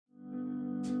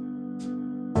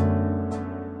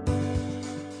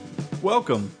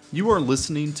Welcome. You are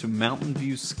listening to Mountain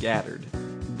View Scattered.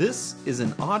 This is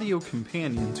an audio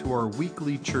companion to our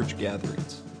weekly church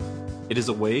gatherings. It is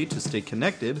a way to stay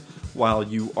connected while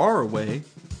you are away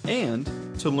and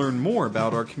to learn more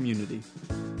about our community,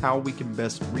 how we can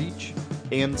best reach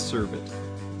and serve it.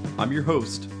 I'm your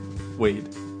host, Wade.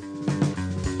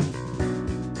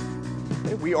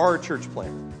 We are a church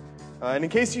plant. And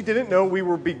in case you didn't know, we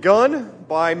were begun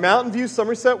by Mountain View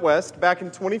Somerset West back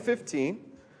in 2015.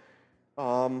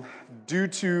 Due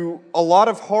to a lot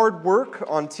of hard work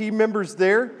on team members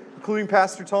there, including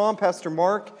Pastor Tom, Pastor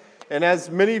Mark, and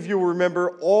as many of you will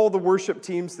remember, all the worship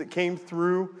teams that came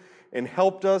through and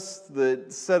helped us,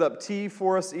 that set up tea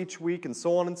for us each week, and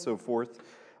so on and so forth.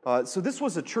 So this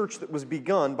was a church that was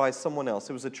begun by someone else.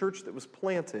 It was a church that was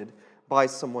planted by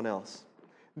someone else.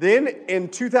 Then in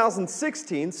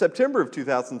 2016, September of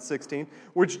 2016,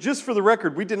 which just for the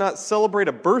record, we did not celebrate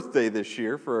a birthday this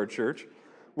year for our church.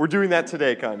 We're doing that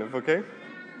today, kind of, okay?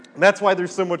 And that's why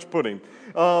there's so much pudding.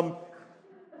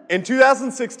 In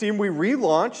 2016, we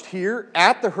relaunched here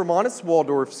at the Hermanus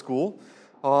Waldorf School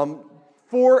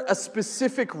for a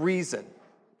specific reason.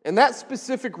 And that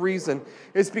specific reason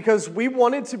is because we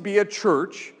wanted to be a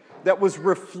church that was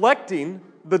reflecting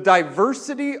the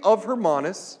diversity of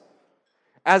Hermanus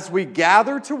as we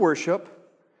gather to worship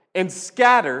and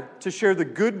scatter to share the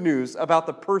good news about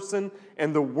the person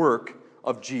and the work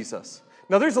of Jesus.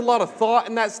 Now, there's a lot of thought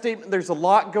in that statement. There's a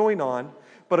lot going on,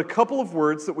 but a couple of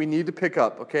words that we need to pick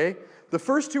up, okay? The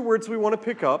first two words we want to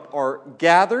pick up are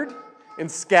gathered and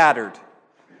scattered.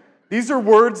 These are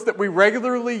words that we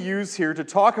regularly use here to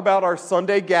talk about our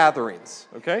Sunday gatherings,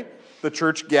 okay? The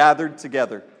church gathered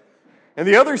together. And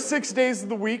the other 6 days of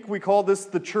the week, we call this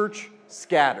the church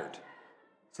scattered.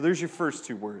 So there's your first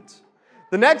two words.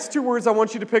 The next two words I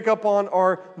want you to pick up on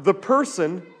are the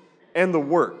person and the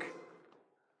work.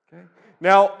 Okay?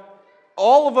 Now,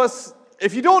 all of us,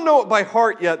 if you don't know it by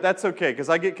heart yet, that's okay, because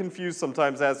I get confused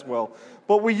sometimes as well.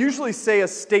 But we usually say a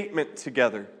statement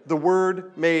together, the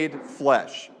Word made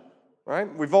flesh. Right?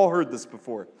 We've all heard this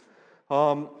before.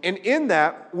 And in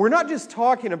that, we're not just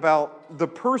talking about the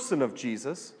person of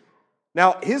Jesus.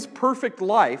 Now, His perfect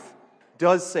life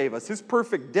does save us. His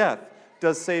perfect death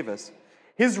does save us.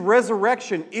 His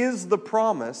resurrection is the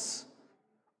promise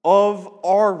of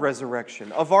our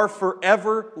resurrection, of our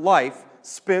forever life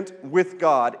spent with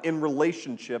God in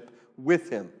relationship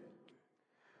with Him.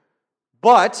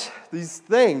 But these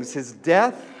things, His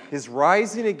death, His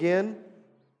rising again,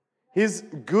 His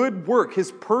good work,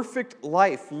 His perfect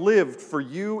life lived for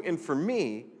you and for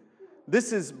me,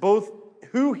 this is both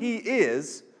who He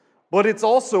is, but it's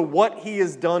also what He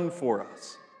has done for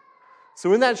us.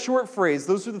 So in that short phrase,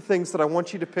 those are the things that I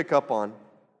want you to pick up on.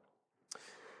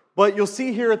 But you'll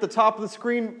see here at the top of the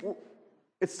screen,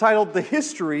 it's titled The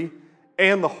History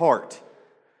and the Heart.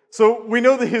 So we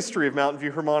know the history of Mountain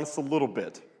View Hermanus a little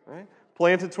bit. Right?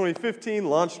 Planted 2015,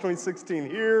 launched 2016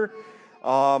 here.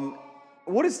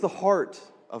 What is the heart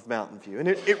of Mountain View? And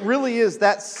it really is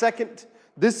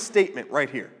this statement right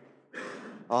here.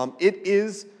 It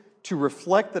is to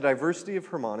reflect the diversity of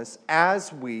Hermanus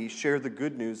as we share the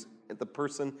good news at the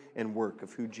person and work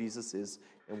of who Jesus is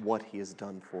and what He has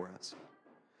done for us.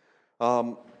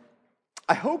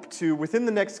 I hope to, within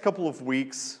the next couple of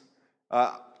weeks,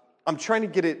 I'm trying to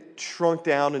get it shrunk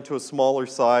down into a smaller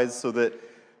size so that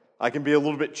I can be a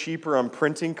little bit cheaper on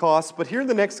printing costs. But here in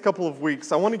the next couple of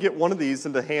weeks, I want to get one of these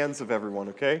into the hands of everyone,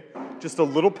 okay? Just a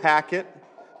little packet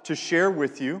to share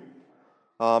with you.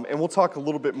 And we'll talk a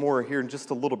little bit more here in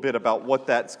just a little bit about what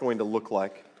that's going to look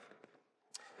like.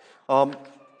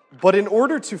 But in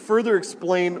order to further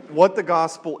explain what the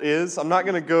gospel is, I'm not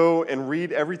going to go and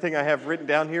read everything I have written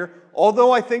down here,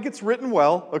 although I think it's written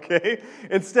well, okay?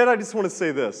 Instead, I just want to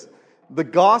say this. The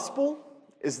gospel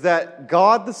is that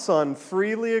God the Son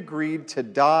freely agreed to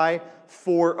die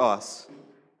for us,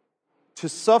 to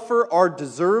suffer our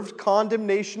deserved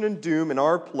condemnation and doom in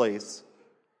our place.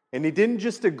 And He didn't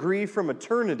just agree from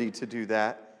eternity to do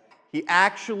that. He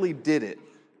actually did it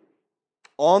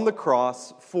on the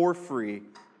cross for free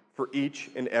for each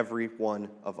and every one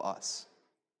of us.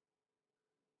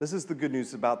 This is the good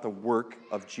news about the work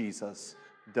of Jesus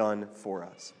done for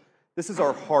us. This is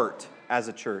our heart as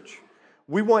a church.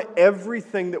 We want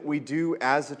everything that we do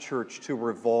as a church to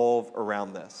revolve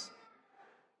around this.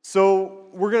 So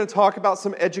we're going to talk about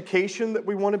some education that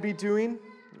we want to be doing.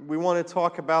 We want to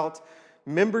talk about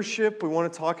membership. We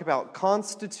want to talk about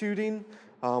constituting.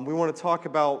 We want to talk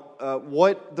about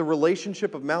what the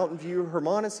relationship of Mountain View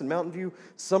Hermanus and Mountain View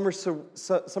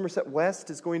Somerset West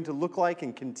is going to look like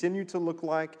and continue to look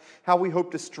like, how we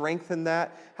hope to strengthen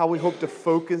that, how we hope to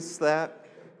focus that.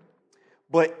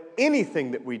 But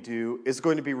anything that we do is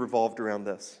going to be revolved around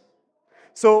this.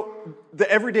 So, the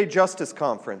Everyday Justice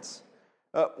Conference,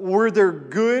 were there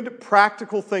good,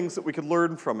 practical things that we could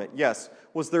learn from it? Yes.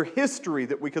 Was there history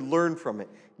that we could learn from it?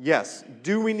 Yes.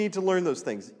 Do we need to learn those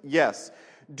things? Yes.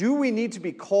 Do we need to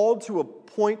be called to a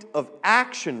point of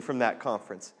action from that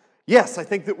conference? Yes, I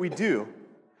think that we do.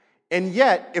 And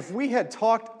yet, if we had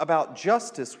talked about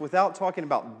justice without talking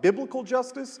about biblical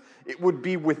justice, it would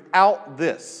be without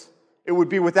this. It would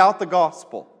be without the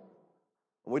gospel.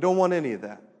 We don't want any of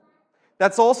that.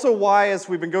 That's also why, as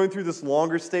we've been going through this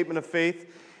longer statement of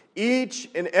faith, each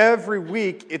and every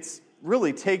week, it's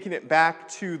really taking it back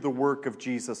to the work of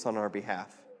Jesus on our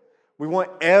behalf. We want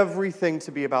everything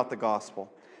to be about the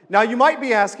gospel. Now, you might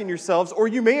be asking yourselves, or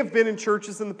you may have been in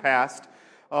churches in the past,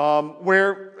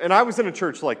 and I was in a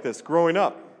church like this growing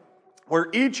up, where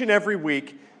each and every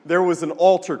week there was an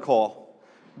altar call.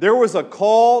 There was a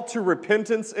call to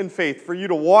repentance and faith for you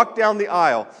to walk down the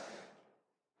aisle.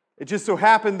 It just so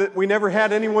happened that we never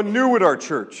had anyone new at our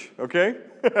church, okay?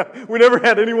 We never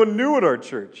had anyone new at our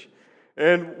church.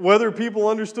 And whether people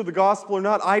understood the gospel or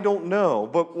not, I don't know.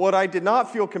 But what I did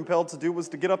not feel compelled to do was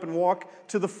to get up and walk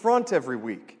to the front every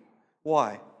week.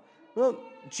 Why? Well,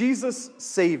 Jesus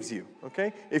saves you,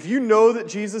 okay? If you know that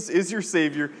Jesus is your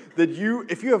Savior, that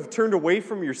if you have turned away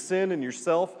from your sin and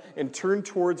yourself and turned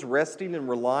towards resting and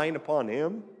relying upon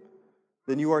Him,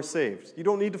 then you are saved. You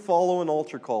don't need to follow an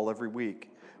altar call every week.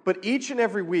 But each and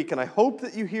every week, and I hope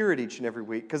that you hear it each and every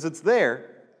week, because it's there,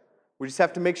 we just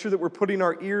have to make sure that we're putting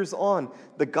our ears on.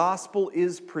 The gospel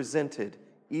is presented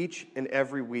each and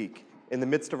every week in the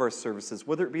midst of our services,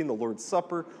 whether it be in the Lord's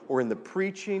Supper or in the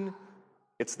preaching,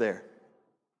 it's there.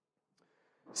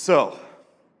 So,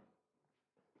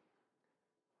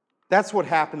 that's what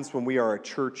happens when we are a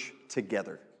church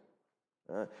together.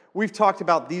 We've talked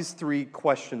about these three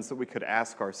questions that we could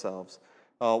ask ourselves.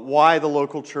 Why the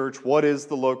local church? What is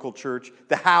the local church?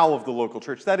 The how of the local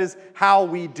church. That is how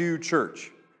we do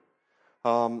church.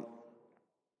 And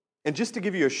just to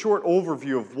give you a short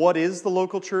overview of what is the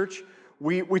local church,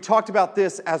 we talked about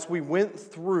this as we went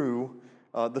through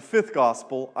the fifth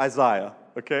gospel, Isaiah.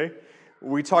 Okay?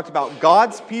 We talked about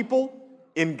God's people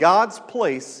in God's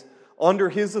place under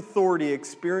His authority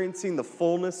experiencing the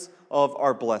fullness of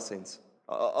our blessings,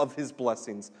 of His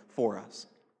blessings for us.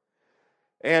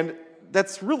 And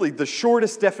that's really the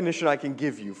shortest definition I can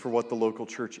give you for what the local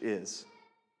church is.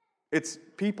 It's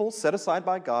people set aside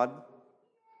by God.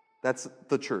 That's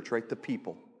the church, right? The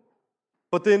people.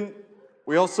 But then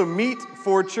we also meet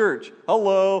for church.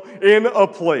 Hello, in a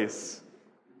place.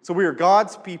 So we are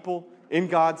God's people in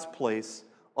God's place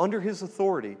under His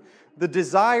authority. The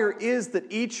desire is that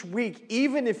each week,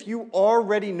 even if you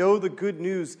already know the good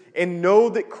news and know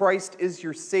that Christ is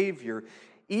your Savior,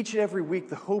 each and every week,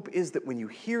 the hope is that when you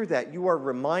hear that, you are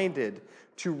reminded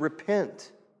to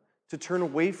repent, to turn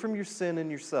away from your sin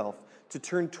and yourself, to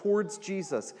turn towards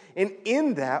Jesus. And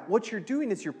in that, what you're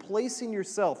doing is you're placing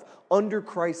yourself under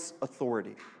Christ's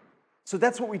authority. So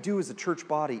that's what we do as a church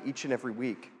body each and every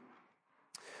week.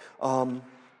 What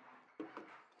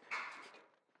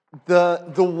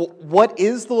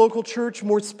is the local church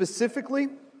more specifically?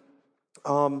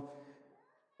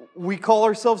 We call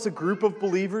ourselves a group of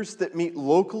believers that meet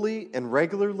locally and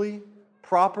regularly,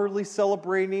 properly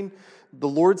celebrating the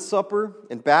Lord's Supper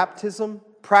and baptism,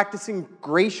 practicing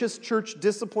gracious church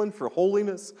discipline for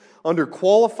holiness under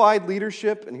qualified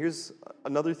leadership. And here's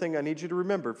another thing I need you to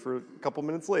remember for a couple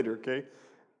minutes later, okay?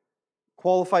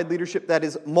 Qualified leadership that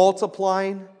is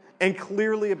multiplying and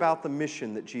clearly about the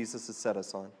mission that Jesus has set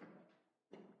us on.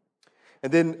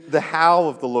 And then the how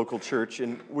of the local church,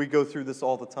 and we go through this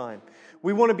all the time.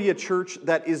 We want to be a church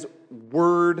that is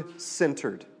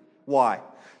word-centered. Why?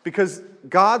 Because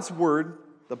God's word,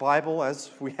 the Bible,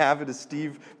 as we have it, as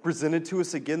Steve presented to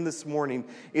us again this morning,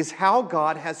 is how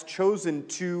God has chosen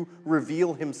to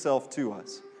reveal Himself to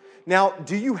us. Now,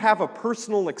 do you have a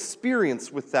personal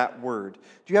experience with that word?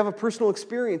 Do you have a personal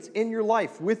experience in your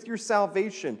life with your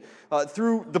salvation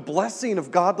through the blessing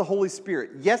of God the Holy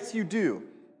Spirit? Yes, you do.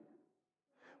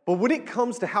 But when it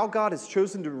comes to how God has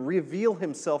chosen to reveal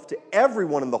Himself to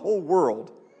everyone in the whole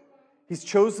world, He's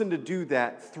chosen to do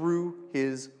that through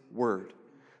His Word.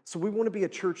 So we want to be a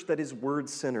church that is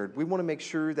Word-centered. We want to make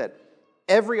sure that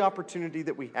every opportunity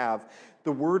that we have,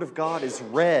 the Word of God is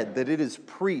read, that it is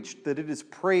preached, that it is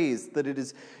praised, that it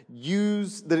is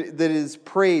used, that it is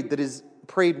prayed, that is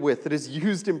prayed with, that is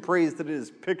used and praised, that it is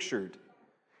pictured.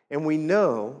 And we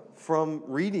know from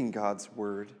reading God's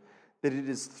Word that it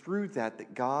is through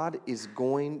that God is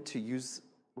going to use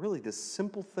really this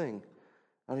simple thing.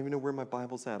 I don't even know where my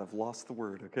Bible's at. I've lost the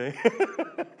word, okay?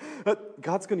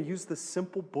 God's going to use this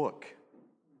simple book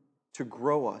to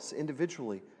grow us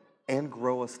individually and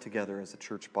grow us together as a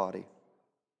church body.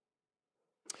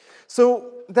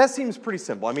 So that seems pretty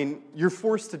simple. I mean, you're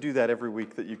forced to do that every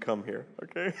week that you come here,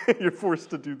 okay? You're forced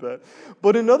to do that.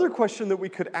 But another question that we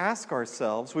could ask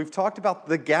ourselves, we've talked about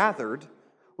the gathered.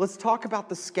 Let's talk about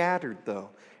the scattered, though.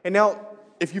 And now,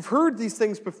 if you've heard these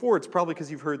things before, it's probably because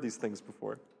you've heard these things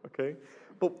before, okay?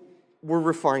 But we're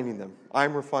refining them.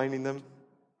 I'm refining them.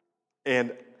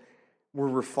 And we're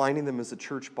refining them as a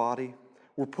church body.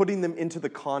 We're putting them into the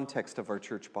context of our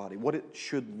church body, what it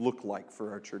should look like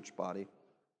for our church body.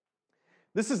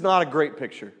 This is not a great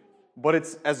picture, but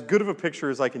it's as good of a picture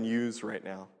as I can use right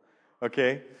now,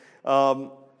 okay?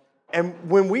 And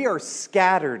when we are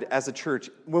scattered as a church,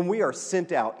 when we are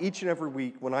sent out each and every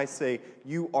week, when I say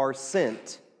you are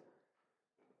sent,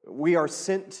 we are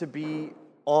sent to be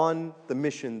on the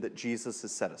mission that Jesus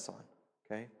has set us on,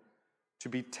 okay? To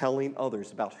be telling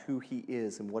others about who he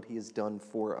is and what he has done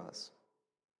for us.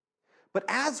 But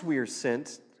as we are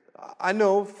sent, I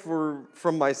know for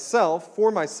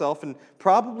myself, and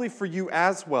probably for you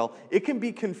as well, it can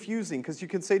be confusing because you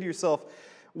can say to yourself,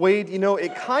 Wade,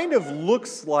 it kind of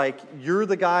looks like you're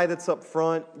the guy that's up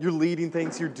front, you're leading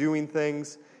things, you're doing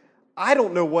things. I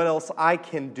don't know what else I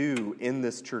can do in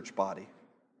this church body.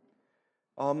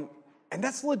 And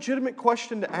that's a legitimate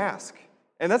question to ask.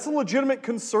 And that's a legitimate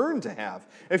concern to have.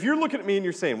 If you're looking at me and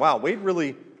you're saying, wow, Wade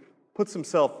really puts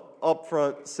himself up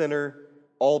front, center,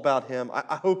 all about him.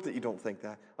 I hope that you don't think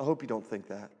that. I hope you don't think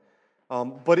that.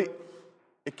 But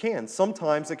it can.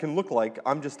 Sometimes it can look like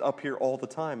I'm just up here all the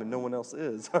time and no one else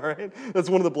is, all right?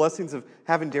 That's one of the blessings of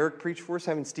having Derek preach for us,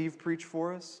 having Steve preach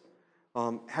for us,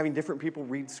 having different people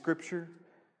read Scripture,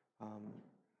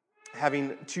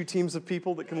 having two teams of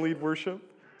people that can lead worship.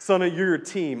 Son, you're a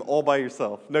team all by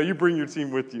yourself. No, you bring your team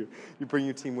with you. You bring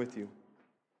your team with you.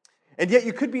 And yet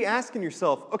you could be asking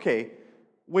yourself, okay,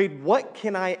 Wade, what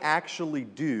can I actually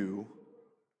do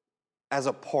as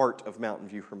a part of Mountain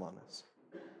View Hermanos?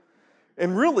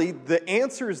 And really, the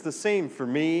answer is the same for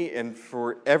me and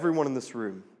for everyone in this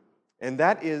room. And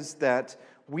that is that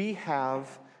we have,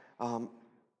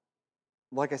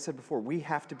 like I said before, we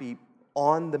have to be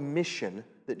on the mission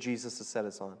that Jesus has set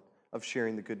us on of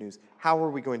sharing the good news. How are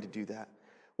we going to do that?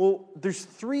 Well, there's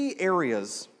three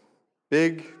areas,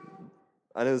 I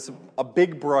know it's a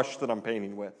big brush that I'm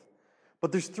painting with.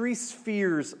 But there's three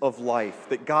spheres of life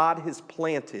that God has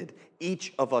planted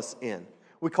each of us in.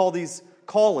 We call these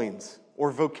callings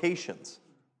or vocations,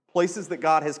 places that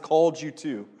God has called you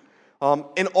to.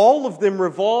 And all of them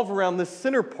revolve around the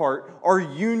center part, our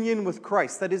union with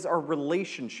Christ. That is our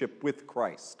relationship with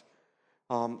Christ.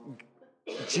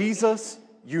 Jesus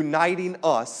uniting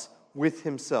us with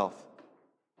himself,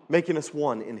 making us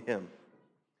one in him.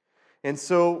 And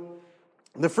so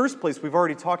the first place we've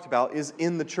already talked about is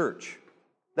in the church.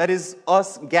 That is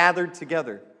us gathered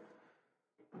together.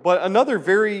 But another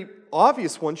very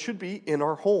obvious one should be in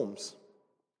our homes,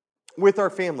 with our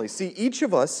families. See, each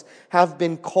of us have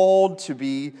been called to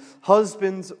be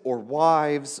husbands or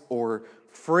wives or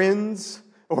friends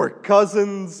or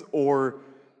cousins or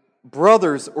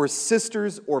brothers or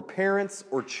sisters or parents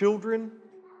or children.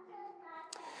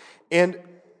 And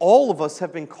all of us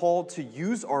have been called to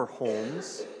use our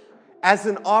homes as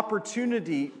an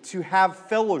opportunity to have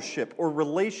fellowship or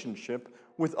relationship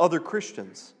with other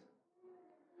Christians.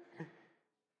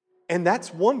 And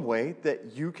that's one way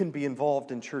that you can be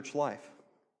involved in church life,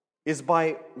 is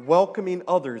by welcoming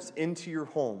others into your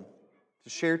home to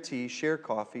share tea, share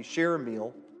coffee, share a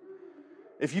meal.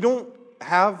 If you don't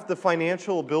have the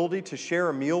financial ability to share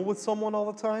a meal with someone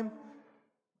all the time,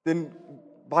 then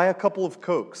buy a couple of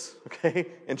Cokes, okay,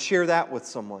 and share that with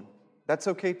someone. That's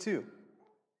okay too.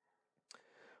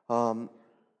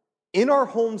 In our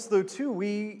homes, though, too,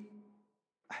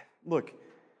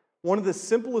 one of the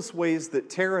simplest ways that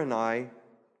Tara and I,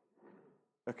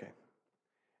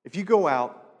 if you go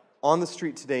out on the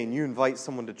street today and you invite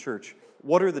someone to church,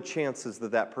 what are the chances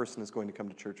that that person is going to come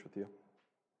to church with you?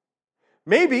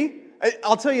 Maybe.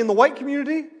 I'll tell you, in the white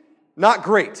community, not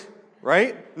great,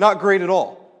 right? Not great at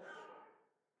all.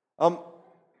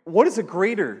 What is a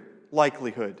greater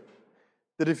likelihood?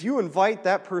 That if you invite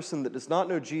that person that does not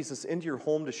know Jesus into your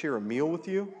home to share a meal with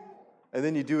you, and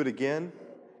then you do it again,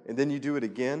 and then you do it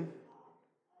again,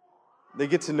 they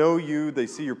get to know you, they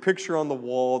see your picture on the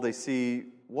wall, they see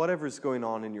whatever's going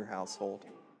on in your household.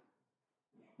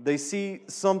 They see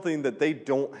something that they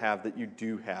don't have that you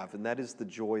do have, and that is the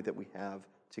joy that we have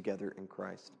together in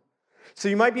Christ. So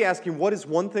you might be asking, what is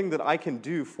one thing that I can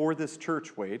do for this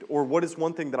church, Wade? Or what is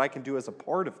one thing that I can do as a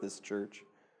part of this church?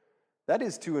 That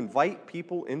is to invite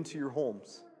people into your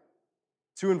homes,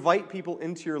 to invite people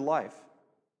into your life.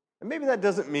 And maybe that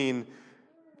doesn't mean,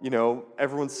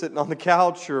 everyone's sitting on the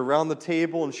couch or around the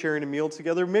table and sharing a meal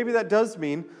together. Maybe that does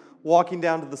mean walking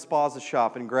down to the Spaza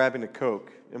shop and grabbing a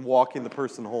Coke and walking the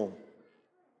person home.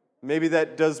 Maybe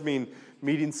that does mean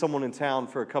meeting someone in town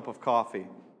for a cup of coffee.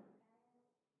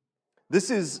 This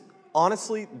is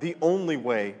honestly the only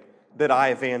way that I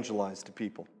evangelize to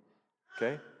people.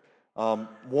 Okay?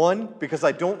 One, because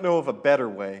I don't know of a better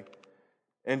way.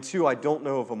 And two, I don't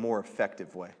know of a more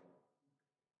effective way.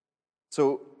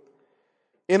 So,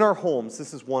 in our homes,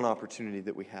 this is one opportunity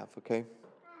that we have, okay?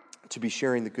 To be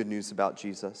sharing the good news about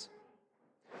Jesus.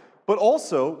 But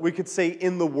also, we could say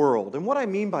in the world. And what I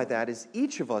mean by that is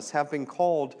each of us have been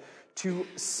called to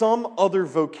some other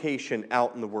vocation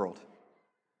out in the world.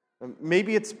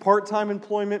 Maybe it's part-time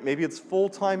employment, maybe it's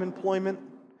full-time employment.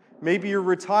 Maybe you're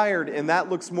retired and that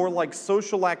looks more like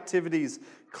social activities,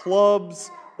 clubs,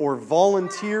 or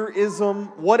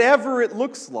volunteerism. Whatever it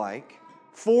looks like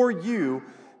for you,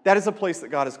 that is a place that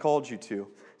God has called you to.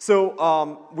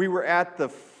 So we were at the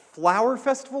Flower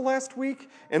Festival last week,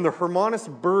 and the Hermanus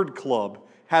Bird Club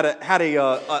had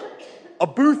a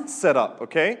booth set up,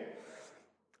 okay?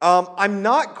 I'm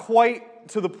not quite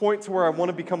to the point to where I want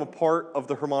to become a part of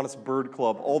the Hermanus Bird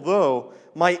Club, although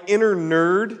my inner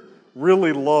nerd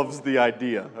really loves the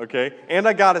idea, okay? And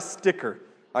I got a sticker,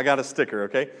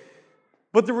 okay?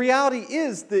 But the reality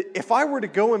is that if I were to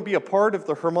go and be a part of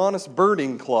the Hermanus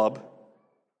Birding Club,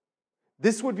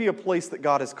 this would be a place that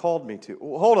God has called me to.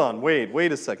 Hold on,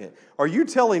 wait a second. Are you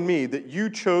telling me that you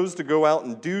chose to go out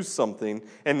and do something,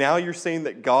 and now you're saying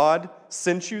that God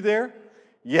sent you there?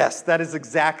 Yes, that is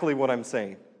exactly what I'm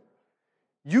saying.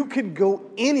 You could go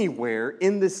anywhere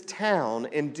in this town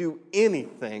and do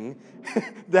anything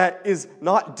that is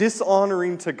not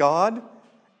dishonoring to God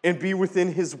and be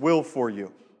within His will for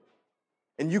you.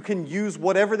 And you can use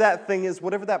whatever that thing is,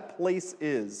 whatever that place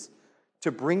is,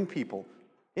 to bring people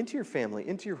into your family,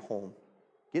 into your home.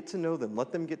 Get to know them.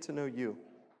 Let them get to know you.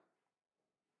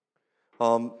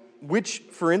 Which,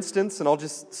 for instance, and I'll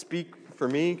just speak for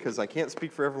me because I can't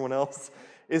speak for everyone else,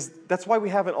 that's why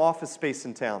we have an office space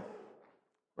in town.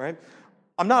 Right?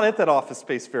 I'm not at that office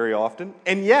space very often,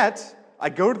 and yet I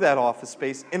go to that office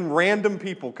space and random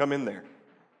people come in there.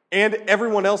 And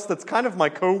everyone else that's kind of my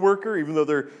coworker, even though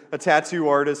they're a tattoo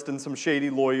artist and some shady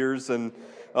lawyers and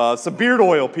some beard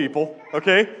oil people,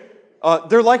 okay?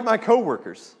 They're like my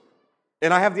coworkers.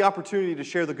 And I have the opportunity to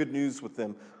share the good news with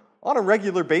them on a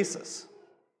regular basis.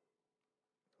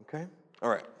 Okay? All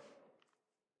right.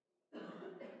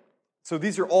 So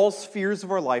these are all spheres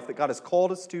of our life that God has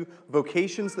called us to,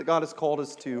 vocations that God has called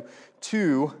us to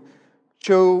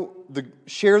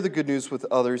share the good news with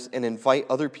others and invite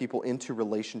other people into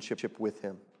relationship with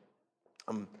Him.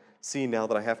 I'm seeing now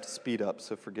that I have to speed up,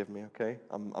 so forgive me, okay?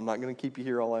 I'm not going to keep you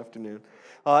here all afternoon.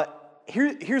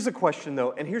 Here's a question,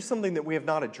 though, and here's something that we have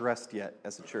not addressed yet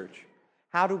as a church.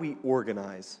 How do we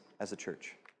organize as a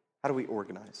church? How do we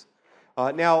organize?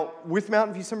 Now, with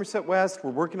Mountain View Somerset West, we're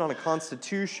working on a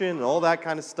constitution and all that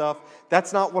kind of stuff.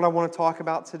 That's not what I want to talk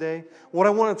about today. What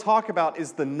I want to talk about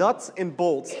is the nuts and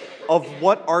bolts of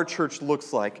what our church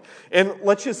looks like. And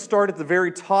let's just start at the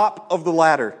very top of the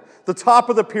ladder, the top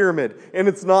of the pyramid, and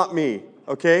it's not me,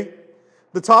 okay?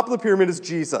 The top of the pyramid is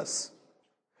Jesus.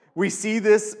 We see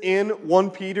this in 1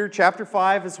 Peter chapter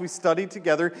 5 as we study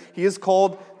together. He is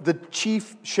called the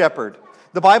chief shepherd.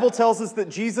 The Bible tells us that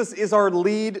Jesus is our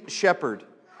lead shepherd.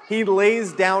 He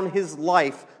lays down His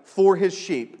life for His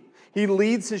sheep. He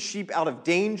leads His sheep out of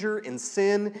danger and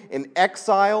sin and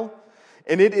exile.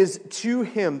 And it is to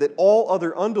Him that all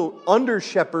other under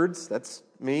shepherds, that's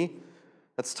me,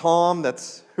 that's Tom,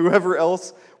 that's whoever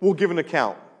else, will give an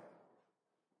account.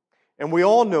 And we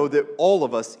all know that all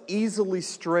of us easily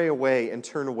stray away and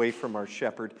turn away from our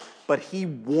shepherd, but He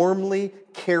warmly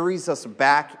carries us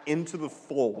back into the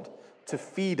fold to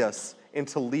feed us and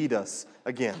to lead us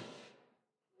again.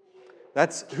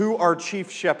 That's who our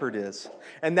chief shepherd is.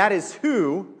 And that is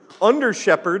who under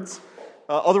shepherds,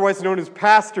 otherwise known as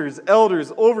pastors,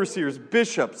 elders, overseers,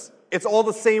 bishops, it's all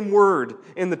the same word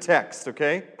in the text,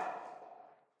 okay?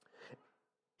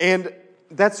 And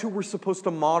that's who we're supposed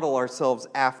to model ourselves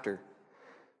after.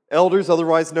 Elders,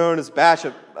 otherwise known as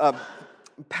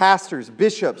pastors,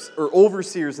 bishops, or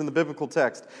overseers in the biblical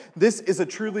text. This is a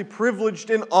truly privileged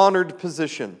and honored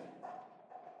position,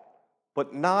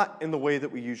 but not in the way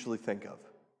that we usually think of.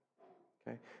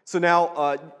 Okay? So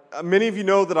now, many of you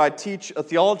know that I teach a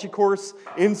theology course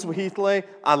in Swahili.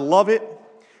 I love it.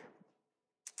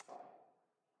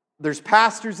 There's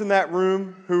pastors in that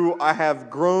room who I have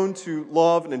grown to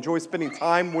love and enjoy spending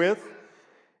time with.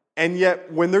 And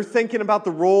yet, when they're thinking about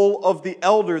the role of the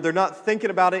elder, they're not thinking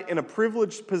about it in a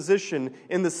privileged position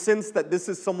in the sense that this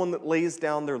is someone that lays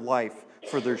down their life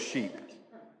for their sheep.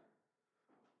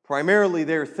 Primarily,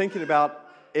 they're thinking about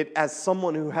it as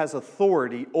someone who has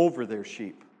authority over their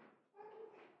sheep.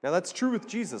 Now, that's true with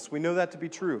Jesus. We know that to be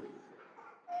true.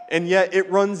 And yet, it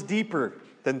runs deeper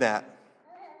than that.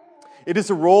 It is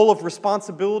a role of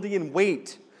responsibility and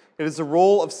weight. It is a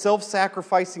role of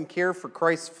self-sacrificing care for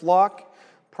Christ's flock,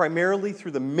 primarily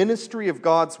through the ministry of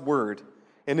God's word,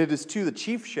 and it is to the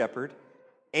chief shepherd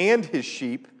and his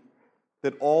sheep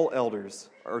that all elders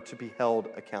are to be held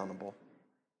accountable.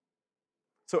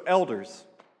 So elders,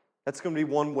 that's going to be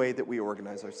one way that we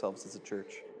organize ourselves as a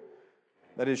church.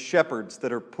 That is shepherds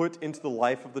that are put into the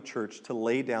life of the church to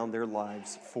lay down their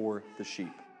lives for the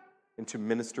sheep and to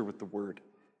minister with the word.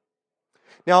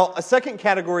 Now, a second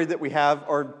category that we have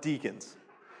are deacons.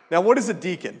 Now, what is a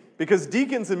deacon? Because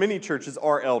deacons in many churches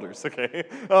are elders, okay?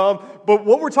 But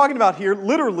what we're talking about here,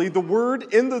 literally, the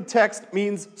word in the text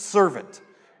means servant.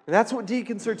 And that's what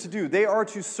deacons are to do. They are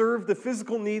to serve the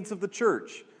physical needs of the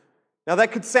church. Now,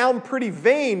 that could sound pretty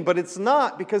vain, but it's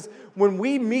not, because when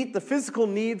we meet the physical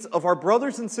needs of our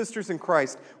brothers and sisters in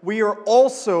Christ, we are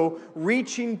also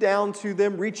reaching down to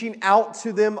them, reaching out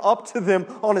to them, up to them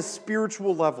on a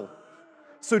spiritual level.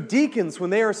 So deacons, when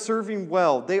they are serving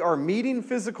well, they are meeting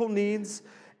physical needs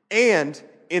and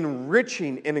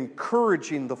enriching and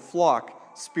encouraging the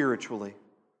flock spiritually.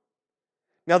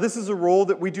 Now, this is a role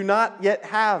that we do not yet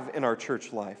have in our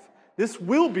church life. This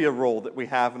will be a role that we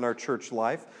have in our church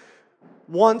life.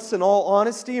 Once, in all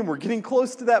honesty, and we're getting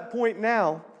close to that point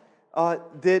now,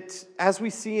 that as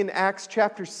we see in Acts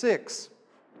chapter 6,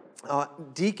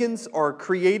 deacons are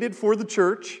created for the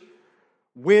church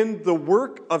when the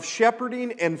work of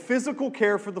shepherding and physical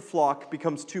care for the flock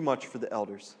becomes too much for the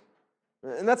elders.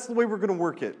 And that's the way we're going to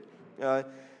work it.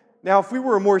 Now, if we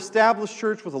were a more established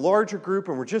church with a larger group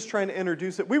and we're just trying to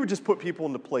introduce it, we would just put people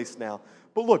into place now.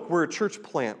 But look, we're a church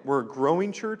plant. We're a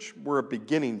growing church. We're a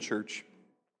beginning church.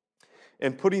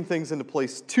 And putting things into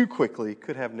place too quickly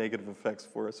could have negative effects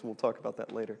for us. We'll talk about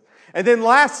that later. And then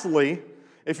lastly,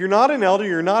 if you're not an elder,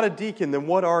 you're not a deacon, then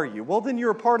what are you? Well, then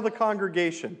you're a part of the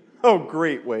congregation. Oh,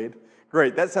 great, Wade.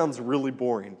 Great. That sounds really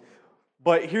boring.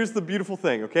 But here's the beautiful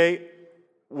thing, okay?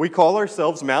 We call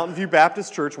ourselves Mountain View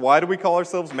Baptist Church. Why do we call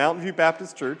ourselves Mountain View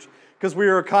Baptist Church? Because we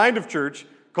are a kind of church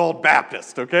called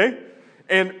Baptist, okay?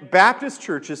 And Baptist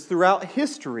churches throughout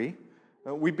history,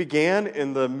 we began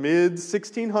in the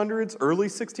mid-1600s, early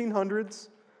 1600s.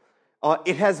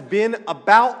 It has been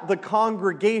about the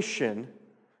congregation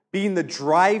being the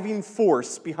driving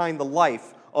force behind the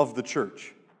life of the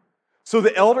church. So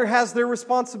the elder has their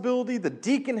responsibility, the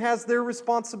deacon has their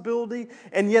responsibility,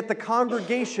 and yet the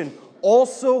congregation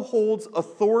also holds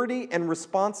authority and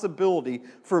responsibility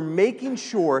for making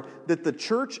sure that the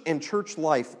church and church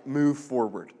life move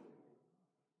forward.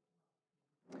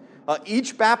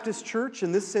 Each Baptist church,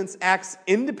 in this sense, acts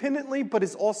independently, but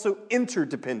is also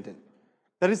interdependent.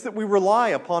 That is, that we rely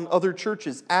upon other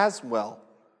churches as well.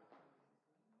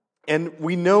 And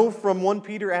we know from 1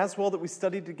 Peter as well that we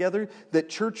studied together that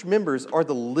church members are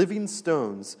the living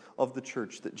stones of the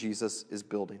church that Jesus is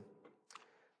building.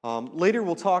 Later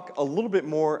we'll talk a little bit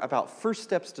more about first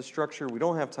steps to structure. We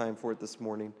don't have time for it this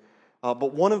morning.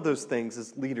 But one of those things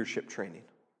is leadership training.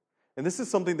 And this is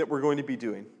something that we're going to be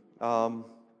doing.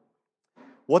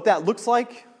 What that looks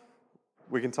like,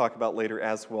 we can talk about later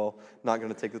as well. Not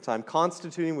going to take the time.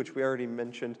 Constituting, which we already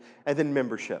mentioned, and then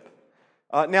membership.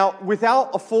 Now,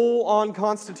 without a full-on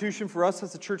constitution for us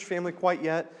as a church family quite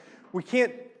yet, we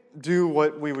can't do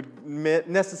what we would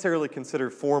necessarily consider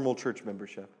formal church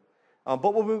membership.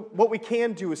 But what we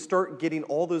can do is start getting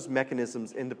all those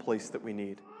mechanisms into place that we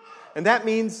need. And that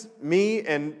means me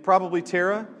and probably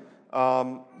Tara,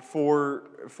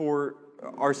 for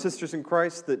our sisters in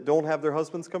Christ that don't have their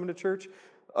husbands coming to church,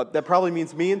 that probably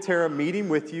means me and Tara meeting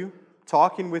with you,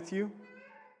 talking with you,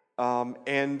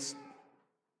 and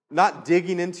not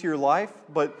digging into your life,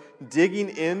 but digging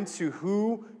into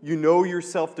who you know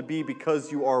yourself to be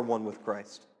because you are one with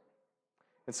Christ.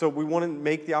 And so we want to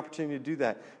make the opportunity to do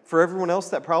that. For everyone else,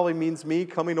 that probably means me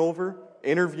coming over,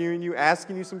 interviewing you,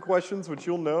 asking you some questions, which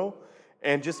you'll know,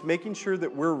 and just making sure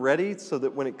that we're ready so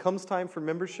that when it comes time for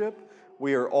membership,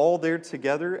 we are all there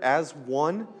together as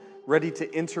one, ready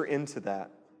to enter into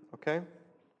that. Okay?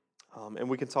 And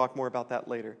we can talk more about that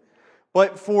later.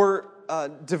 But for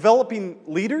developing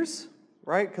leaders,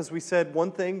 right? Because we said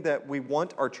one thing that we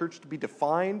want our church to be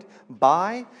defined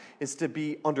by is to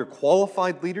be under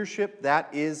qualified leadership that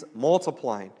is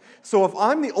multiplying. So if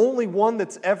I'm the only one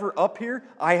that's ever up here,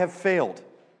 I have failed.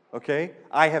 Okay?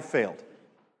 I have failed.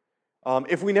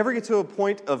 If we never get to a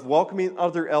point of welcoming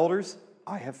other elders,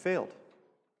 I have failed.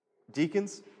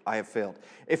 Deacons, I have failed.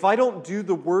 If I don't do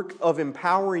the work of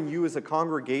empowering you as a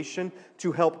congregation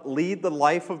to help lead the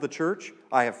life of the church,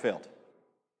 I have failed.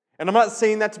 And I'm not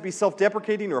saying that to be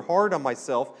self-deprecating or hard on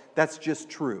myself. That's just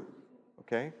true.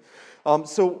 Okay?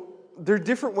 So there are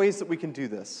different ways that we can do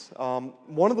this.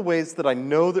 One of the ways that I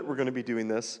know that we're going to be doing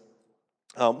this,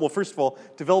 well, first of all,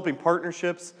 developing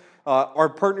partnerships. Our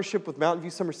partnership with Mountain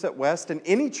View Somerset West and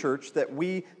any church that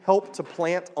we help to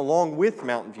plant along with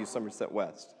Mountain View Somerset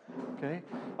West. Okay.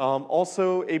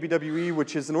 Also, ABWE,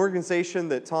 which is an organization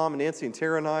that Tom and Nancy and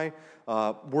Tara and I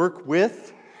work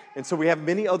with. And so we have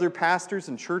many other pastors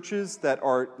and churches that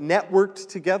are networked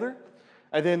together.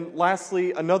 And then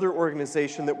lastly, another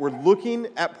organization that we're looking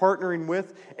at partnering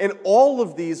with. And all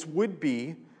of these would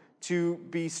be to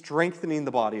be strengthening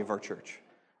the body of our church.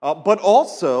 But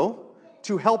also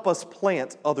to help us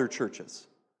plant other churches,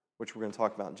 which we're going to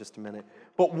talk about in just a minute.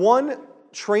 But one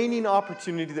training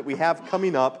opportunity that we have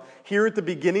coming up here at the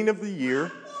beginning of the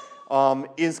year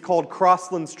is called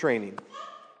Crosslands Training.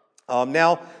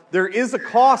 Now, there is a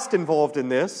cost involved in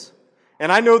this, and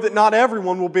I know that not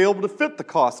everyone will be able to fit the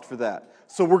cost for that.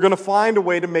 So we're going to find a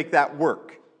way to make that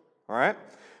work. All right?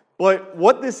 But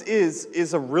what this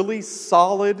is a really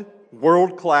solid,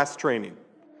 world-class training.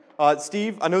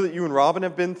 Steve, I know that you and Robin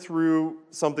have been through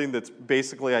something that's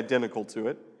basically identical to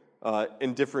it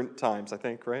in different times, I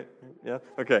think, right? Yeah?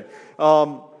 Okay.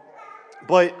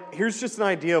 But here's just an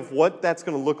idea of what that's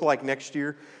going to look like next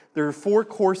year. There are 4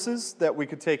 courses that we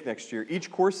could take next year. Each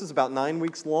course is about 9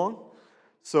 weeks long,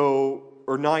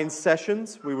 or 9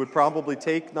 sessions. We would probably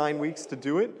take 9 weeks to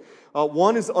do it.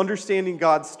 One is understanding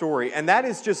God's story, and that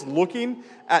is just looking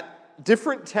at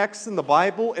different texts in the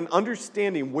Bible and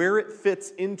understanding where it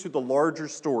fits into the larger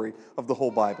story of the whole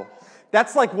Bible.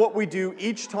 That's like what we do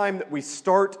each time that we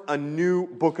start a new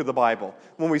book of the Bible.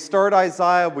 When we start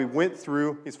Isaiah, we went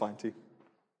through, he's fine, T.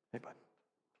 Hey,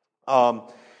 bud.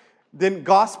 Then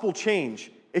gospel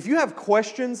change. If you have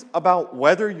questions about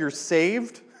whether you're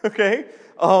saved, okay,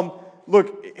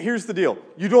 look, here's the deal.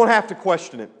 You don't have to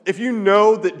question it. If you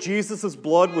know that Jesus'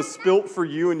 blood was spilt for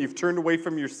you and you've turned away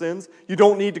from your sins, you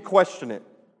don't need to question it.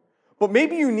 But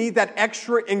maybe you need that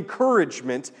extra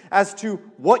encouragement as to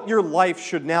what your life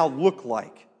should now look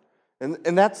like.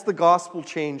 And that's the gospel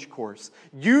change course.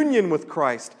 Union with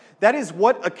Christ. That is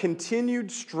what a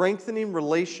continued strengthening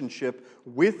relationship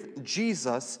with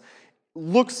Jesus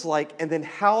looks like, and then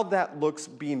how that looks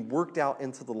being worked out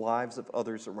into the lives of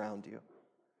others around you.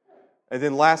 And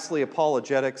then lastly,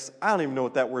 apologetics. I don't even know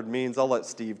what that word means. I'll let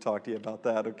Steve talk to you about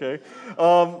that, okay?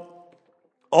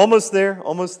 Almost there.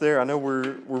 I know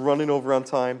we're running over on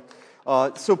time.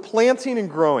 So planting and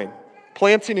growing.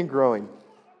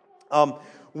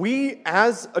 We,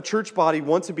 as a church body,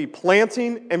 want to be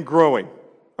planting and growing,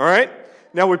 all right?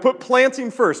 Now, we put planting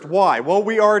first. Why? Well,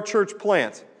 we are a church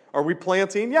plant. Are we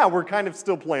planting? Yeah, we're kind of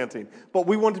still planting. But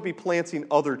we want to be planting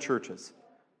other churches,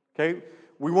 okay?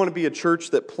 We want to be a church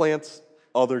that plants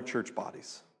other church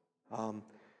bodies.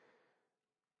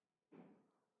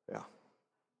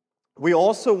 We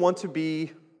also want to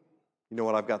be, you know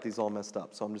what, I've got these all messed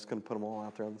up, so I'm just going to put them all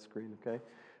out there on the screen, okay?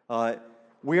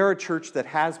 We are a church that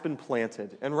has been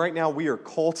planted, and right now we are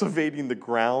cultivating the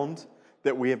ground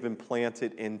that we have been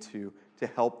planted into to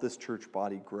help this church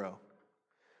body grow.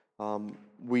 I'm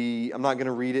not going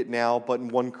to read it now, but in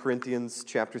 1 Corinthians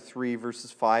chapter 3,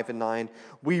 verses 5 and 9,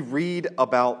 we read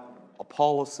about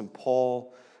Apollos and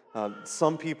Paul.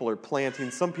 Some people are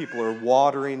planting, some people are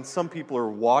watering, some people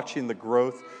are watching the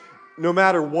growth. No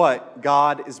matter what,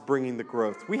 God is bringing the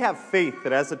growth. We have faith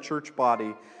that as a church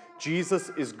body, Jesus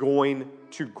is going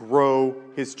to grow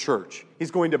his church.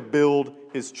 He's going to build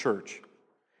his church.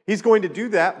 He's going to do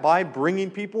that by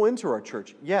bringing people into our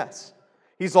church, yes.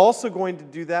 He's also going to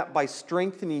do that by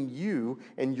strengthening you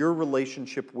and your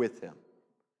relationship with him.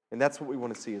 And that's what we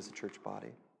want to see as a church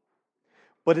body.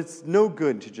 But it's no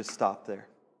good to just stop there.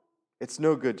 It's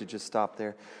no good to just stop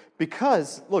there.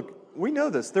 Because, look, we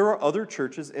know this. There are other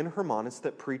churches in Hermanus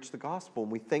that preach the gospel,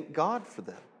 and we thank God for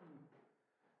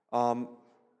them.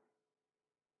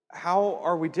 How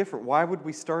are we different? Why would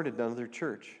we start another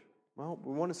church? Well,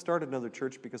 we want to start another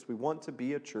church because we want to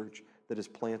be a church that is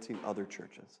planting other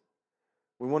churches.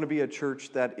 We want to be a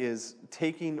church that is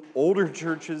taking older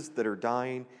churches that are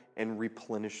dying and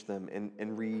replenish them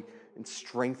and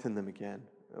strengthen them again.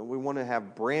 We want to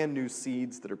have brand new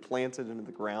seeds that are planted into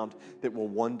the ground that will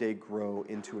one day grow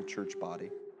into a church body.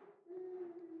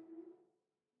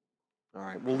 All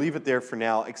right, we'll leave it there for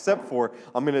now, except for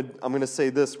I'm gonna say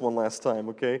this one last time,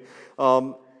 okay?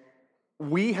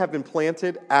 we have been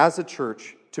planted as a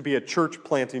church to be a church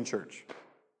planting church.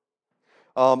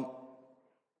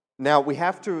 Now, we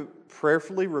have to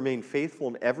prayerfully remain faithful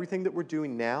in everything that we're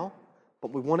doing now,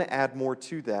 but we want to add more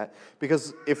to that.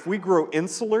 Because if we grow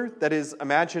insular, that is,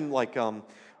 imagine like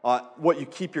what you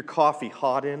keep your coffee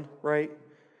hot in, right?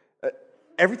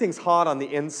 Everything's hot on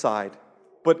the inside,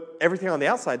 but everything on the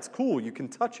outside is cool. You can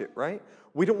touch it, right?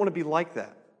 We don't want to be like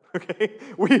that, okay?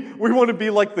 We want to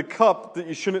be like the cup that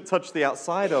you shouldn't touch the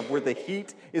outside of, where the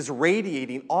heat is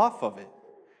radiating off of it.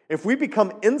 If we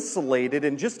become insulated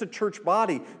in just a church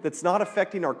body that's not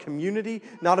affecting our community,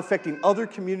 not affecting other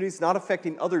communities, not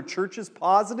affecting other churches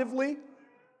positively,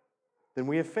 then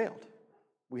we have failed.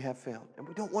 We have failed. And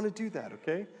we don't want to do that,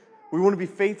 okay? We want to be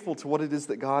faithful to what it is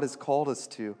that God has called us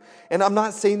to. And I'm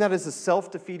not saying that as a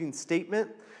self-defeating statement,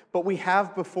 but we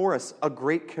have before us a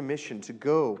great commission to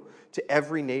go to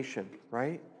every nation,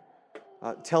 right?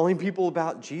 Telling people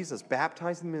about Jesus,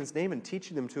 baptizing them in His name, and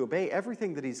teaching them to obey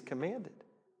everything that He's commanded.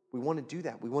 We want to do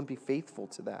that. We want to be faithful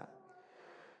to that.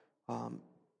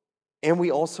 And we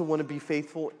also want to be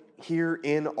faithful here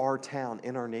in our town,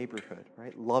 in our neighborhood,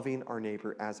 right? Loving our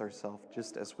neighbor as ourselves,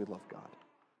 just as we love God.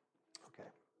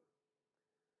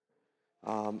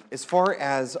 Okay. As far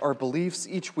as our beliefs,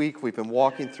 each week we've been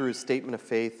walking through a statement of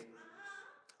faith.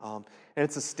 And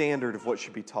it's a standard of what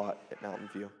should be taught at Mountain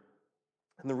View.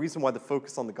 And the reason why the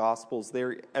focus on the gospel is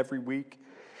there every week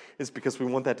is because we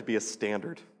want that to be a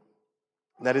standard.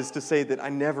 That is to say that I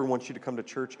never want you to come to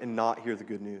church and not hear the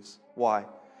good news. Why?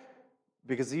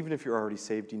 Because even if you're already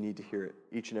saved, you need to hear it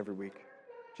each and every week.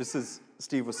 Just as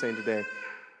Steve was saying today,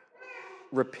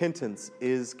 repentance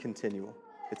is continual.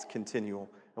 It's continual,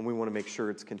 and we want to make sure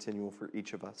it's continual for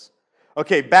each of us.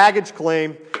 Okay, baggage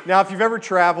claim. Now, if you've ever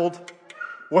traveled,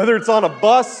 whether it's on a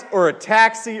bus or a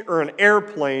taxi or an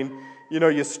airplane,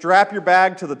 you strap your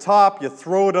bag to the top, you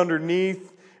throw it underneath.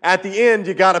 At the end,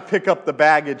 you got to pick up the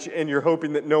baggage, and you're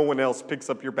hoping that no one else picks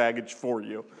up your baggage for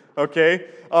you, okay?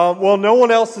 Well, no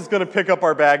one else is going to pick up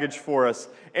our baggage for us.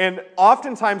 And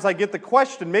oftentimes I get the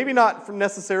question, maybe not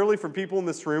necessarily from people in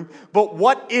this room, but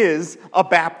what is a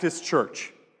Baptist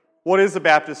church? What is a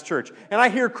Baptist church? And I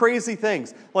hear crazy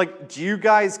things, like, do you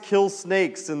guys kill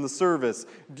snakes in the service?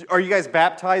 Are you guys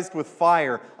baptized with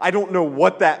fire? I don't know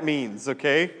what that means,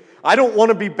 okay? I don't want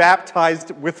to be baptized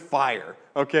with fire,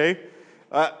 okay?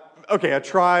 Okay, a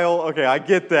trial, okay, I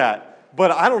get that.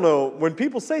 But I don't know, when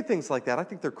people say things like that, I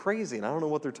think they're crazy, and I don't know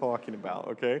what they're talking about,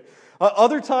 okay?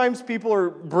 Other times, people are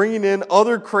bringing in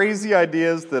other crazy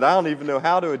ideas that I don't even know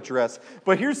how to address.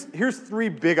 But here's three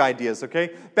big ideas,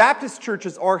 okay? Baptist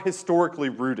churches are historically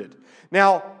rooted.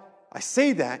 Now, I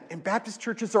say that, and Baptist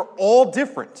churches are all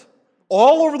different,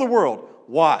 all over the world.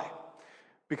 Why?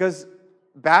 Because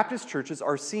Baptist churches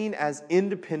are seen as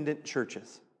independent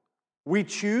churches. We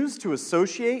choose to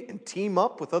associate and team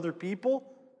up with other people,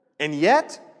 and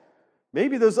yet,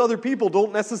 maybe those other people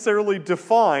don't necessarily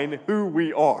define who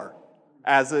we are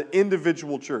as an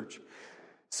individual church.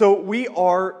 So we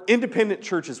are independent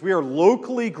churches. We are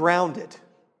locally grounded.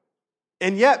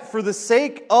 And yet, for the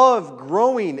sake of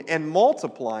growing and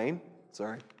multiplying,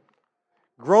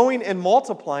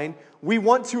 we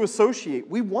want to associate.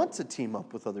 We want to team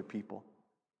up with other people.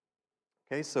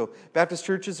 Okay, so Baptist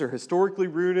churches are historically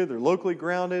rooted, they're locally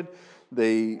grounded,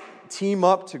 they team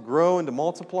up to grow and to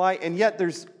multiply, and yet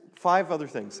there's 5 other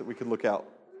things that we could look at.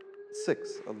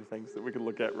 6 other things that we could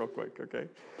look at real quick, okay?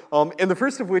 And the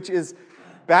first of which is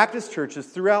Baptist churches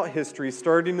throughout history,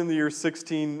 starting in the year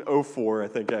 1604, I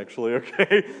think actually,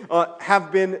 okay,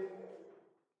 have been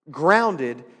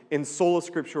grounded in sola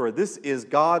scriptura. This is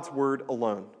God's word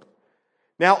alone.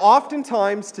 Now,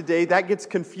 oftentimes today, that gets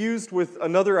confused with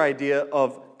another idea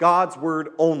of God's word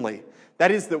only.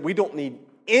 That is that we don't need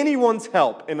anyone's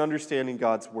help in understanding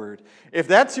God's word. If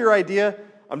that's your idea,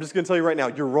 I'm just going to tell you right now,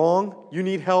 you're wrong. You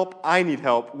need help. I need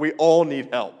help. We all need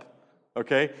help.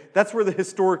 Okay? That's where the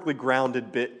historically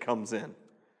grounded bit comes in.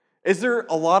 Is there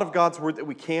a lot of God's word that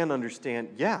we can understand?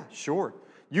 Yeah, sure.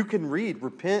 You can read,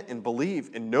 repent, and believe,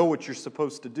 and know what you're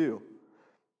supposed to do.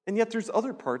 And yet there's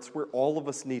other parts where all of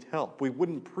us need help. We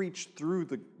wouldn't preach through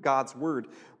God's word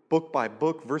book by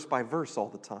book, verse by verse all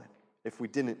the time if we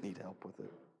didn't need help with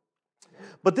it.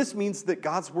 But this means that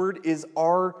God's word is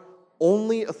our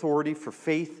only authority for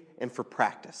faith and for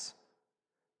practice.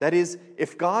 That is,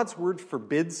 if God's word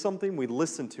forbids something, we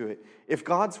listen to it. If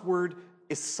God's word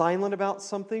is silent about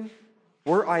something,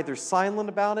 we're either silent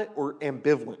about it or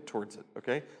ambivalent towards it,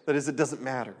 okay? That is, it doesn't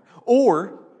matter.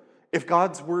 Or if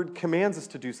God's word commands us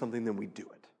to do something, then we do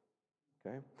it.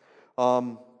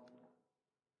 Okay.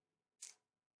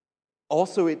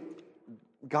 Also,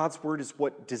 God's word is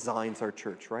what designs our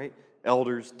church, right?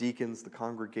 elders, deacons, the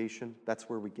congregation. That's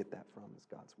where we get that from, is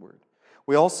God's word.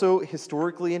 We also,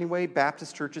 historically anyway,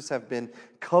 Baptist churches have been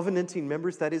covenanting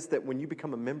members. That is, that when you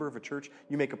become a member of a church,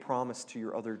 you make a promise to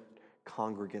your other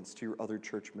congregants, to your other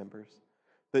church members,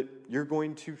 that you're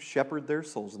going to shepherd their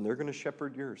souls and they're going to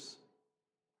shepherd yours.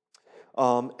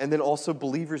 And then also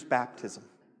believers' baptism.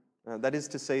 That is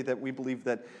to say that we believe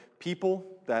that people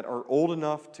that are old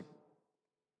enough to,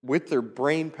 with their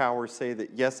brain power, say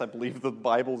that, yes, I believe the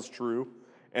Bible is true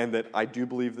and that I do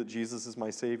believe that Jesus is my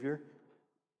Savior,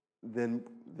 then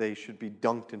they should be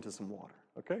dunked into some water,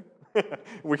 okay?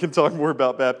 We can talk more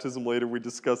about baptism later. We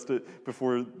discussed it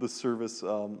before the service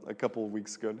a couple of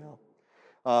weeks ago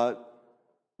now.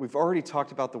 We've already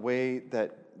talked about the way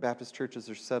that Baptist churches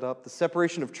are set up. The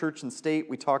separation of church and state,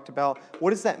 we talked about. What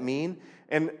does that mean?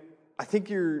 And I think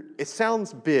it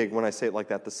sounds big when I say it like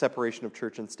that, the separation of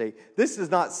church and state. This does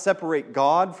not separate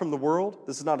God from the world.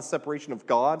 This is not a separation of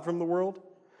God from the world.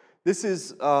 This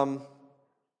is,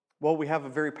 we have a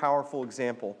very powerful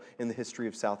example in the history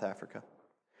of South Africa.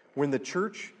 When the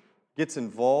church gets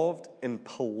involved in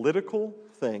political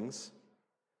things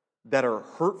that are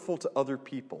hurtful to other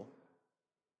people,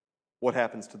 what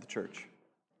happens to the church?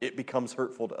 It becomes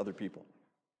hurtful to other people.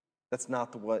 That's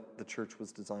not what the church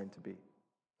was designed to be.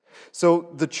 So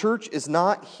the church is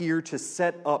not here to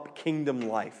set up kingdom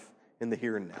life in the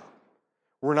here and now.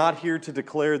 We're not here to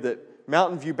declare that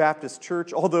Mountain View Baptist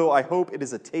Church, although I hope it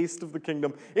is a taste of the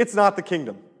kingdom, it's not the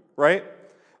kingdom, right?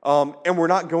 And we're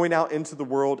not going out into the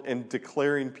world and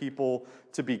declaring people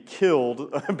to be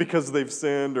killed because they've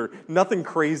sinned or nothing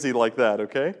crazy like that,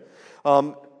 okay?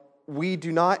 We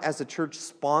do not, as a church,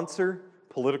 sponsor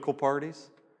political parties,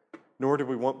 nor do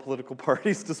we want political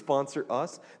parties to sponsor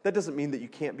us. That doesn't mean that you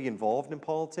can't be involved in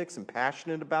politics and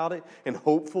passionate about it and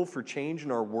hopeful for change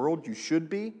in our world. You should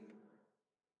be,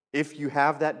 if you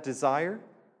have that desire,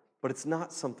 but it's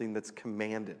not something that's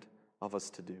commanded of us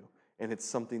to do, and it's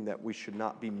something that we should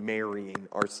not be marrying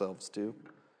ourselves to.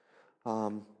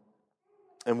 And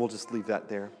we'll just leave that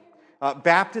there.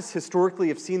 Baptists historically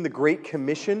have seen the Great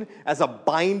Commission as a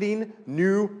binding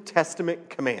New Testament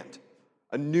command,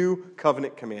 a new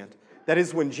covenant command. That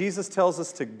is, when Jesus tells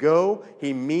us to go,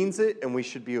 he means it, and we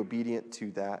should be obedient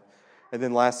to that. And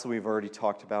then lastly, we've already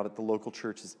talked about it, the local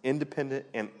church is independent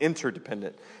and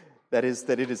interdependent. That is,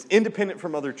 that it is independent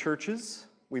from other churches.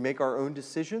 We make our own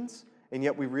decisions, and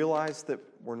yet we realize that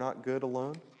we're not good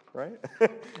alone, right?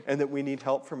 And that we need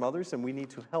help from others, and we need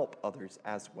to help others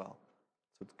as well.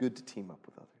 So it's good to team up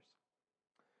with others.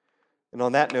 And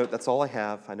on that note, that's all I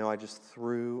have. I know I just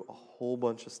threw a whole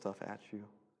bunch of stuff at you.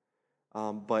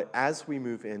 But as we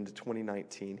move into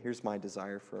 2019, here's my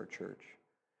desire for our church.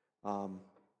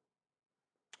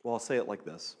 I'll say it like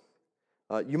this.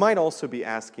 You might also be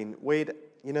asking, Wade,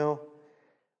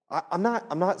 I'm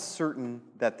not certain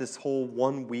that this whole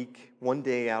 1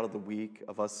 day out of the week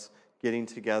of us getting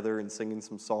together and singing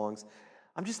some songs,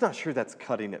 I'm just not sure that's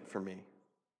cutting it for me.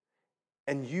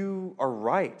 And you are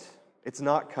right. It's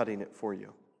not cutting it for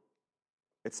you.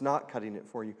 It's not cutting it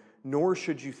for you, nor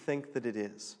should you think that it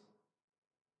is.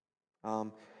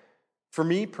 For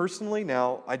me personally,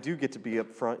 now I do get to be up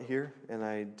front here, and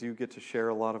I do get to share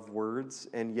a lot of words,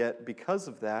 and yet because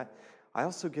of that, I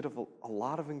also get a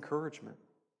lot of encouragement,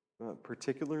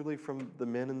 particularly from the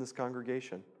men in this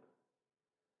congregation.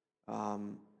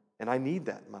 And I need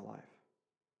that in my life.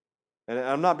 And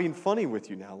I'm not being funny with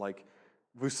you now. Like,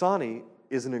 Vusani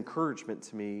is an encouragement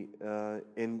to me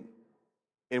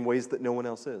in ways that no one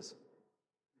else is.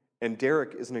 And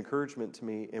Derek is an encouragement to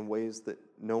me in ways that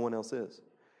no one else is.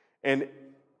 And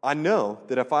I know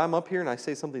that if I'm up here and I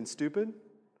say something stupid,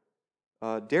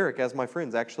 Derek, as my friend,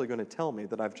 is actually going to tell me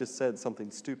that I've just said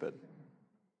something stupid.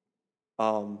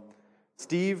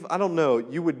 Steve, I don't know.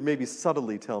 You would maybe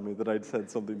subtly tell me that I'd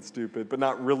said something stupid, but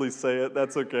not really say it.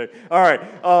 That's okay. All right.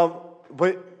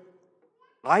 But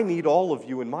I need all of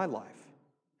you in my life.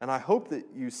 And I hope that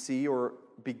you see or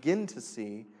begin to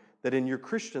see that in your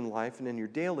Christian life and in your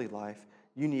daily life,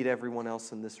 you need everyone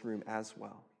else in this room as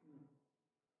well.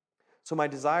 So my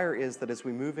desire is that as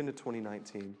we move into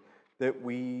 2019, that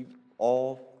we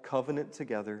all covenant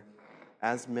together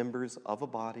as members of a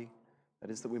body. That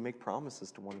is, that we make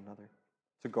promises to one another,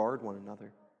 to guard one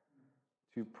another,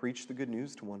 to preach the good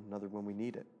news to one another when we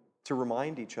need it, to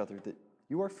remind each other that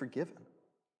you are forgiven,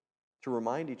 to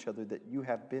remind each other that you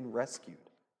have been rescued,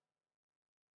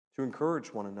 to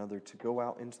encourage one another to go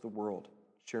out into the world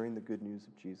sharing the good news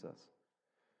of Jesus.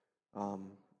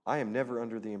 I am never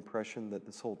under the impression that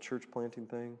this whole church planting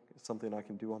thing is something I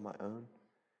can do on my own.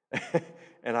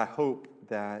 And I hope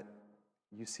that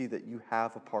you see that you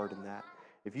have a part in that.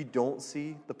 If you don't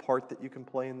see the part that you can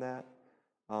play in that,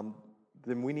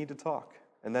 then we need to talk.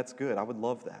 And that's good. I would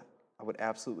love that. I would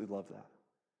absolutely love that.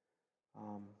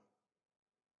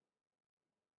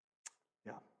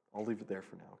 Yeah, I'll leave it there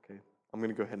for now, okay? I'm going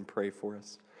to go ahead and pray for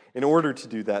us. In order to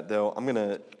do that, though,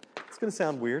 it's going to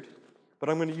sound weird, but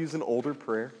I'm going to use an older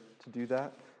prayer to do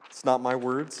that. It's not my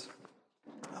words.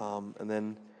 And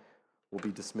then we'll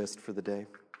be dismissed for the day.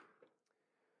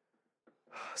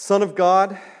 Son of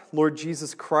God, Lord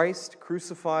Jesus Christ,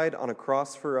 crucified on a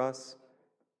cross for us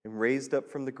and raised up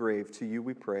from the grave, to you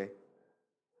we pray.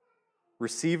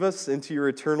 Receive us into your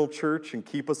eternal church and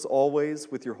keep us always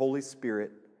with your Holy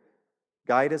Spirit.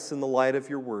 Guide us in the light of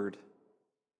your word.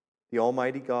 The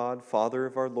Almighty God, Father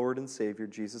of our Lord and Savior,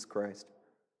 Jesus Christ,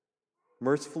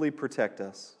 mercifully protect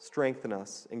us, strengthen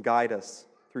us, and guide us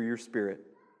through your Spirit.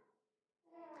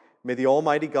 May the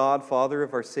Almighty God, Father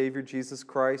of our Savior, Jesus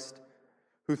Christ,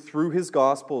 who through his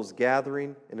gospel is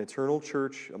gathering an eternal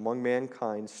church among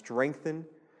mankind, strengthen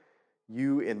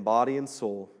you in body and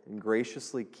soul, and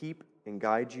graciously keep and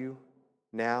guide you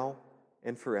now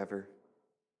and forever.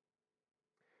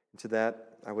 And to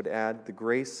that, I would add the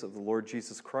grace of the Lord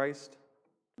Jesus Christ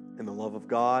and the love of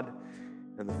God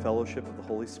and the fellowship of the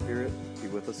Holy Spirit be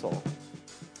with us all.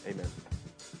 Amen.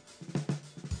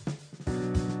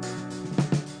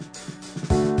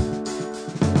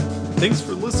 Thanks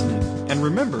for listening, and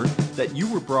remember that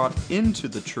you were brought into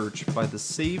the church by the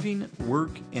saving work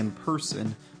and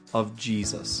person of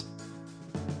Jesus.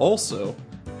 Also,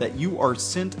 that you are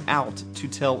sent out to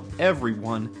tell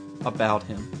everyone about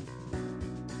him.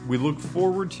 We look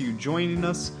forward to you joining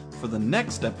us for the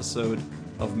next episode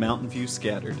of Mountain View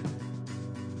Scattered.